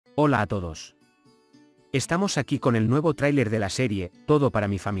Hola a todos. Estamos aquí con el nuevo tráiler de la serie, Todo para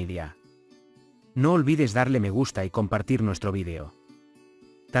mi familia. No olvides darle me gusta y compartir nuestro vídeo.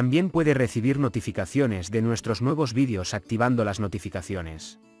 También puede recibir notificaciones de nuestros nuevos vídeos activando las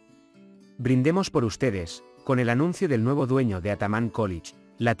notificaciones. Brindemos por ustedes, con el anuncio del nuevo dueño de Ataman College.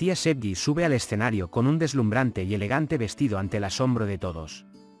 La tía Sevgi sube al escenario con un deslumbrante y elegante vestido ante el asombro de todos.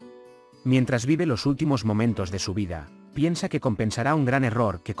 Mientras vive los últimos momentos de su vida, piensa que compensará un gran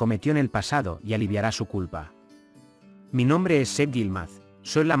error que cometió en el pasado y aliviará su culpa. Mi nombre es Sevgi Yılmaz,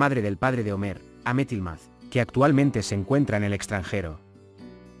 soy la madre del padre de Ömer, Ahmet Yılmaz, que actualmente se encuentra en el extranjero.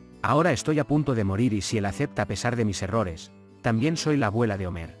 Ahora estoy a punto de morir y si él acepta a pesar de mis errores, también soy la abuela de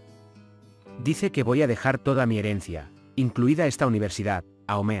Ömer. Dice que voy a dejar toda mi herencia, incluida esta universidad,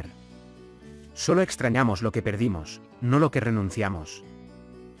 a Ömer. Solo extrañamos lo que perdimos, no lo que renunciamos.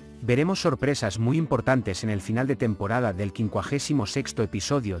 Veremos sorpresas muy importantes en el final de temporada del 56º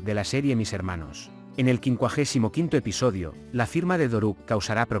episodio de la serie Mis Hermanos. En el 55º episodio, la firma de Doruk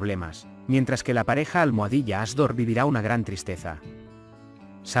causará problemas, mientras que la pareja almohadilla Asdor vivirá una gran tristeza.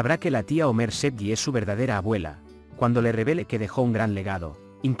 Sabrá que la tía Ömer Sevgi es su verdadera abuela, cuando le revele que dejó un gran legado,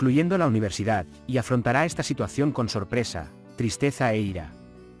 incluyendo la universidad, y afrontará esta situación con sorpresa, tristeza e ira.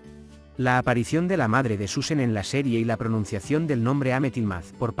 La aparición de la madre de Susan en la serie y la pronunciación del nombre Ahmet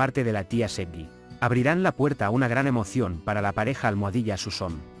Yılmaz por parte de la tía Sevgi abrirán la puerta a una gran emoción para la pareja almohadilla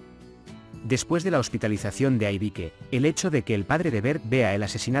Susan. Después de la hospitalización de Aybike, el hecho de que el padre de Bert vea el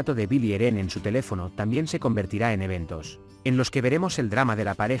asesinato de Billy Eren en su teléfono también se convertirá en eventos, en los que veremos el drama de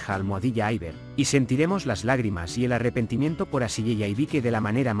la pareja almohadilla Ayber, y sentiremos las lágrimas y el arrepentimiento por Asiye y Aybike de la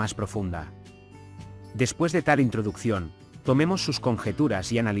manera más profunda. Después de tal introducción, tomemos sus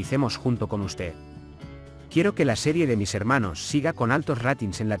conjeturas y analicemos junto con usted. Quiero que la serie de Mis Hermanos siga con altos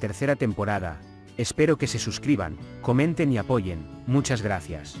ratings en la tercera temporada. Espero que se suscriban, comenten y apoyen. Muchas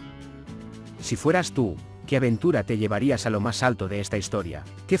gracias. Si fueras tú, ¿qué aventura te llevarías a lo más alto de esta historia,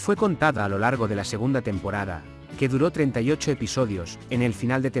 que fue contada a lo largo de la segunda temporada, que duró 38 episodios, en el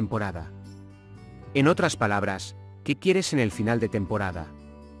final de temporada? En otras palabras, ¿qué quieres en el final de temporada?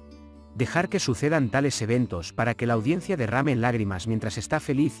 Dejar que sucedan tales eventos para que la audiencia derrame lágrimas mientras está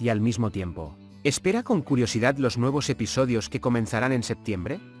feliz y al mismo tiempo. ¿Espera con curiosidad los nuevos episodios que comenzarán en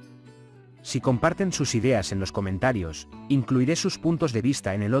septiembre? Si comparten sus ideas en los comentarios, incluiré sus puntos de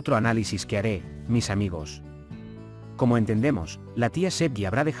vista en el otro análisis que haré, mis amigos. Como entendemos, la tía Sevgi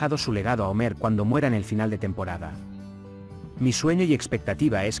habrá dejado su legado a Ömer cuando muera en el final de temporada. Mi sueño y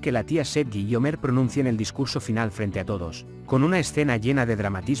expectativa es que la tía Sevgi y Ömer pronuncien el discurso final frente a todos, con una escena llena de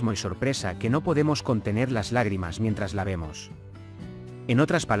dramatismo y sorpresa que no podemos contener las lágrimas mientras la vemos. En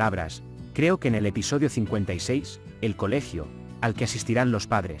otras palabras, creo que en el episodio 56, el colegio, al que asistirán los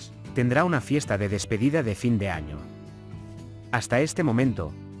padres, tendrá una fiesta de despedida de fin de año. Hasta este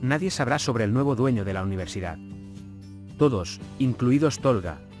momento, nadie sabrá sobre el nuevo dueño de la universidad. Todos, incluidos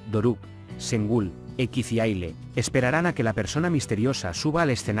Tolga, Doruk, Şengül, Ekiz y Aile, esperarán a que la persona misteriosa suba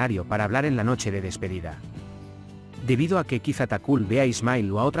al escenario para hablar en la noche de despedida. Debido a que quizá Takul vea a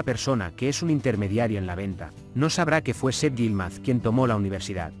Ismail o a otra persona que es un intermediario en la venta, no sabrá que fue Sevgi Yılmaz quien tomó la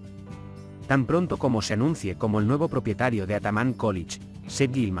universidad. Tan pronto como se anuncie como el nuevo propietario de Ataman College,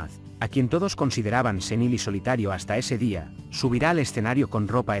 Sevgi Yılmaz, a quien todos consideraban senil y solitario hasta ese día, subirá al escenario con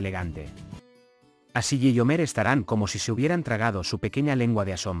ropa elegante. Asiye y Ömer estarán como si se hubieran tragado su pequeña lengua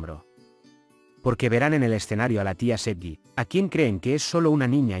de asombro. Porque verán en el escenario a la tía Sevgi, a quien creen que es solo una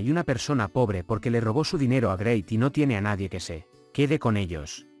niña y una persona pobre porque le robó su dinero a Great y no tiene a nadie que se quede con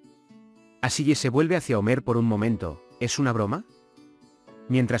ellos. Asiye se vuelve hacia Ömer por un momento, ¿es una broma?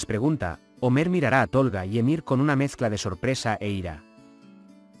 Mientras pregunta, Ömer mirará a Tolga y Emir con una mezcla de sorpresa e ira.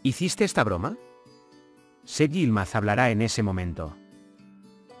 ¿Hiciste esta broma? Sevgi Yılmaz hablará en ese momento.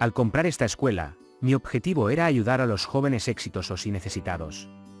 Al comprar esta escuela, mi objetivo era ayudar a los jóvenes exitosos y necesitados.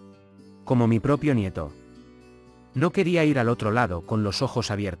 Como mi propio nieto. No quería ir al otro lado con los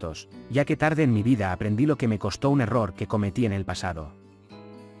ojos abiertos, ya que tarde en mi vida aprendí lo que me costó un error que cometí en el pasado.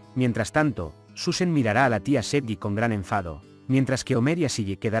 Mientras tanto, Susan mirará a la tía Sevgi con gran enfado, mientras que Ömer y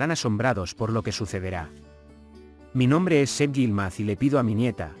Asiye quedarán asombrados por lo que sucederá. Mi nombre es Sevgi Yılmaz y le pido a mi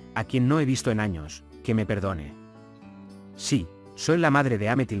nieta, a quien no he visto en años, que me perdone. Sí, soy la madre de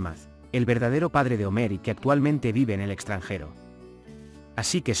Ahmet Yılmaz, el verdadero padre de Ömer y que actualmente vive en el extranjero.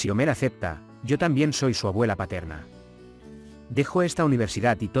 Así que si Ömer acepta, yo también soy su abuela paterna. Dejo esta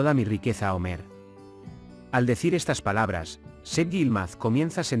universidad y toda mi riqueza a Ömer. Al decir estas palabras, Sevgi Yılmaz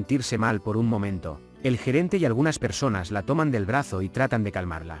comienza a sentirse mal por un momento. El gerente y algunas personas la toman del brazo y tratan de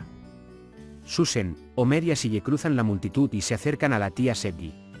calmarla. Susan, Ömer y Asiye cruzan la multitud y se acercan a la tía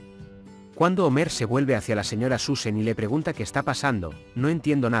Sevgi. Cuando Homer se vuelve hacia la señora Susan y le pregunta qué está pasando, no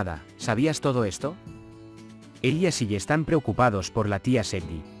entiendo nada, ¿sabías todo esto? Ellas y están preocupados por la tía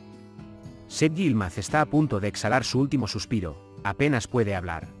Sevgi. Sevgi Yılmaz está a punto de exhalar su último suspiro, apenas puede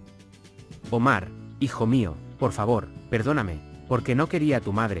hablar. Omar, hijo mío, por favor, perdóname, porque no quería a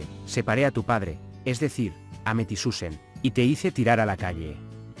tu madre, separé a tu padre, es decir, Ahmet y Susan, y te hice tirar a la calle.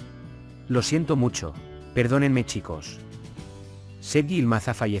 Lo siento mucho, perdónenme chicos. Sevgi Yılmaz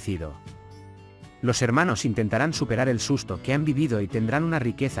ha fallecido. Los hermanos intentarán superar el susto que han vivido y tendrán una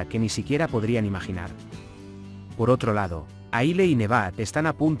riqueza que ni siquiera podrían imaginar. Por otro lado, Aile y Nevat están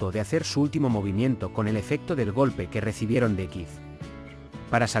a punto de hacer su último movimiento con el efecto del golpe que recibieron de Ekiz.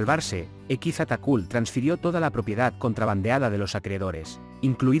 Para salvarse, Ekiz Atakul transfirió toda la propiedad contrabandeada de los acreedores,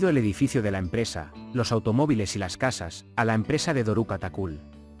 incluido el edificio de la empresa, los automóviles y las casas, a la empresa de Doruk Atakul.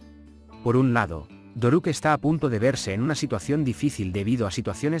 Por un lado, Doruk está a punto de verse en una situación difícil debido a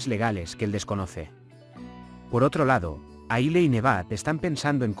situaciones legales que él desconoce. Por otro lado, Aile y Nevat están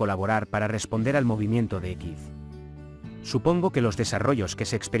pensando en colaborar para responder al movimiento de Ekiz. Supongo que los desarrollos que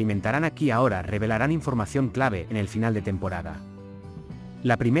se experimentarán aquí ahora revelarán información clave en el final de temporada.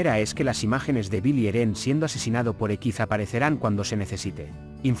 La primera es que las imágenes de Bill y Eren siendo asesinado por Ekiz aparecerán cuando se necesite.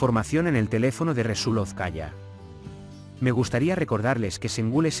 Información en el teléfono de Resul Ozkaya. Me gustaría recordarles que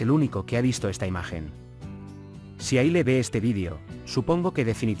Sengül es el único que ha visto esta imagen. Si Aile ve este vídeo, supongo que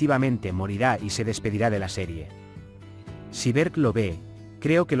definitivamente morirá y se despedirá de la serie. Si Berk lo ve,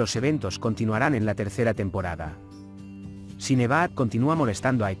 creo que los eventos continuarán en la tercera temporada. Si Nevat continúa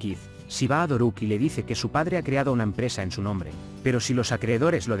molestando a Ekiz, si va a Doruk y le dice que su padre ha creado una empresa en su nombre, pero si los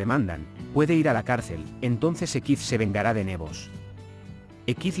acreedores lo demandan, puede ir a la cárcel, entonces Ekiz se vengará de Nevos.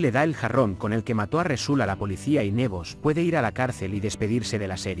 Ekiz le da el jarrón con el que mató a Resul a la policía y Nevos puede ir a la cárcel y despedirse de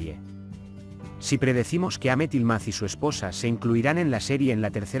la serie. Si predecimos que Ahmet Yılmaz y su esposa se incluirán en la serie en la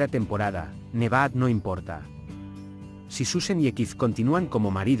tercera temporada, Nevat no importa. Si Susan y Ekiz continúan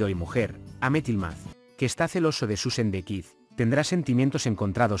como marido y mujer, Ahmet Yılmaz, que está celoso de Susan de Ekiz, tendrá sentimientos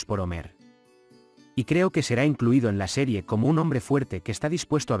encontrados por Homer. Y creo que será incluido en la serie como un hombre fuerte que está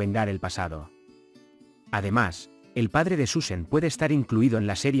dispuesto a vengar el pasado. Además, el padre de Susan puede estar incluido en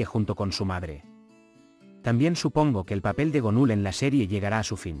la serie junto con su madre. También supongo que el papel de Gonul en la serie llegará a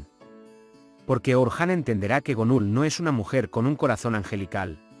su fin. Porque Orhan entenderá que Gonul no es una mujer con un corazón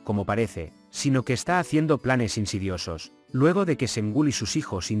angelical, como parece, sino que está haciendo planes insidiosos, luego de que Sengül y sus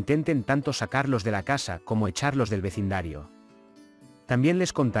hijos intenten tanto sacarlos de la casa como echarlos del vecindario. También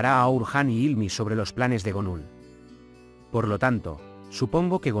les contará a Orhan y Ilmi sobre los planes de Gonul. Por lo tanto,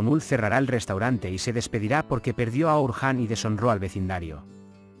 supongo que Gonul cerrará el restaurante y se despedirá porque perdió a Orhan y deshonró al vecindario.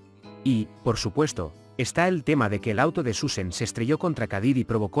 Y, por supuesto, está el tema de que el auto de Susan se estrelló contra Kadir y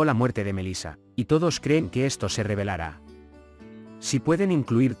provocó la muerte de Melissa, y todos creen que esto se revelará. Si pueden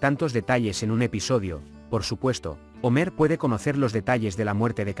incluir tantos detalles en un episodio, por supuesto, Homer puede conocer los detalles de la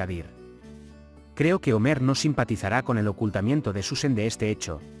muerte de Kadir. Creo que Homer no simpatizará con el ocultamiento de Susan de este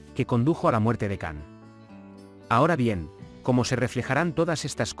hecho, que condujo a la muerte de Khan. Ahora bien, ¿cómo se reflejarán todas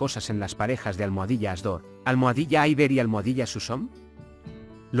estas cosas en las parejas de Almohadilla Asdor, Almohadilla Ayber y Almohadilla Susom?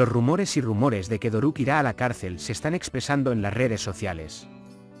 Los rumores y rumores de que Doruk irá a la cárcel se están expresando en las redes sociales.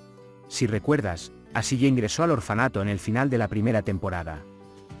 Si recuerdas, Asiye ingresó al orfanato en el final de la primera temporada.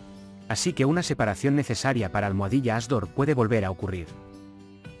 Así que una separación necesaria para Almohadilla Asdor puede volver a ocurrir.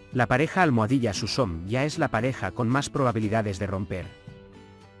 La pareja Almohadilla Susom ya es la pareja con más probabilidades de romper.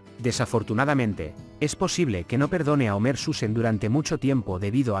 Desafortunadamente, es posible que no perdone a Homer Susan durante mucho tiempo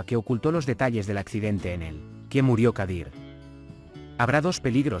debido a que ocultó los detalles del accidente en el que murió Kadir. Habrá dos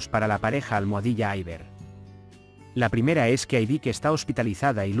peligros para la pareja Almohadilla Ayber. La primera es que Aybik está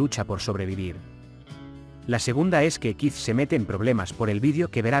hospitalizada y lucha por sobrevivir. La segunda es que Ekiz se mete en problemas por el vídeo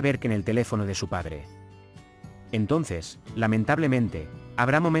que verá Berk en el teléfono de su padre. Entonces, lamentablemente,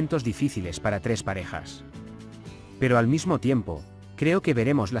 habrá momentos difíciles para tres parejas. Pero al mismo tiempo, creo que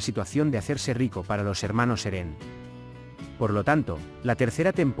veremos la situación de hacerse rico para los hermanos Eren. Por lo tanto, la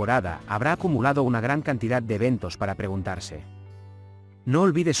tercera temporada habrá acumulado una gran cantidad de eventos para preguntarse. No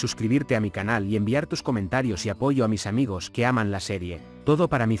olvides suscribirte a mi canal y enviar tus comentarios y apoyo a mis amigos que aman la serie, Todo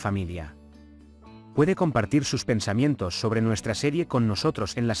para mi familia. Puede compartir sus pensamientos sobre nuestra serie con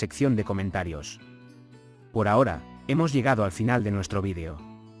nosotros en la sección de comentarios. Por ahora, hemos llegado al final de nuestro vídeo.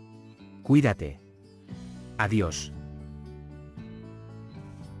 Cuídate. Adiós.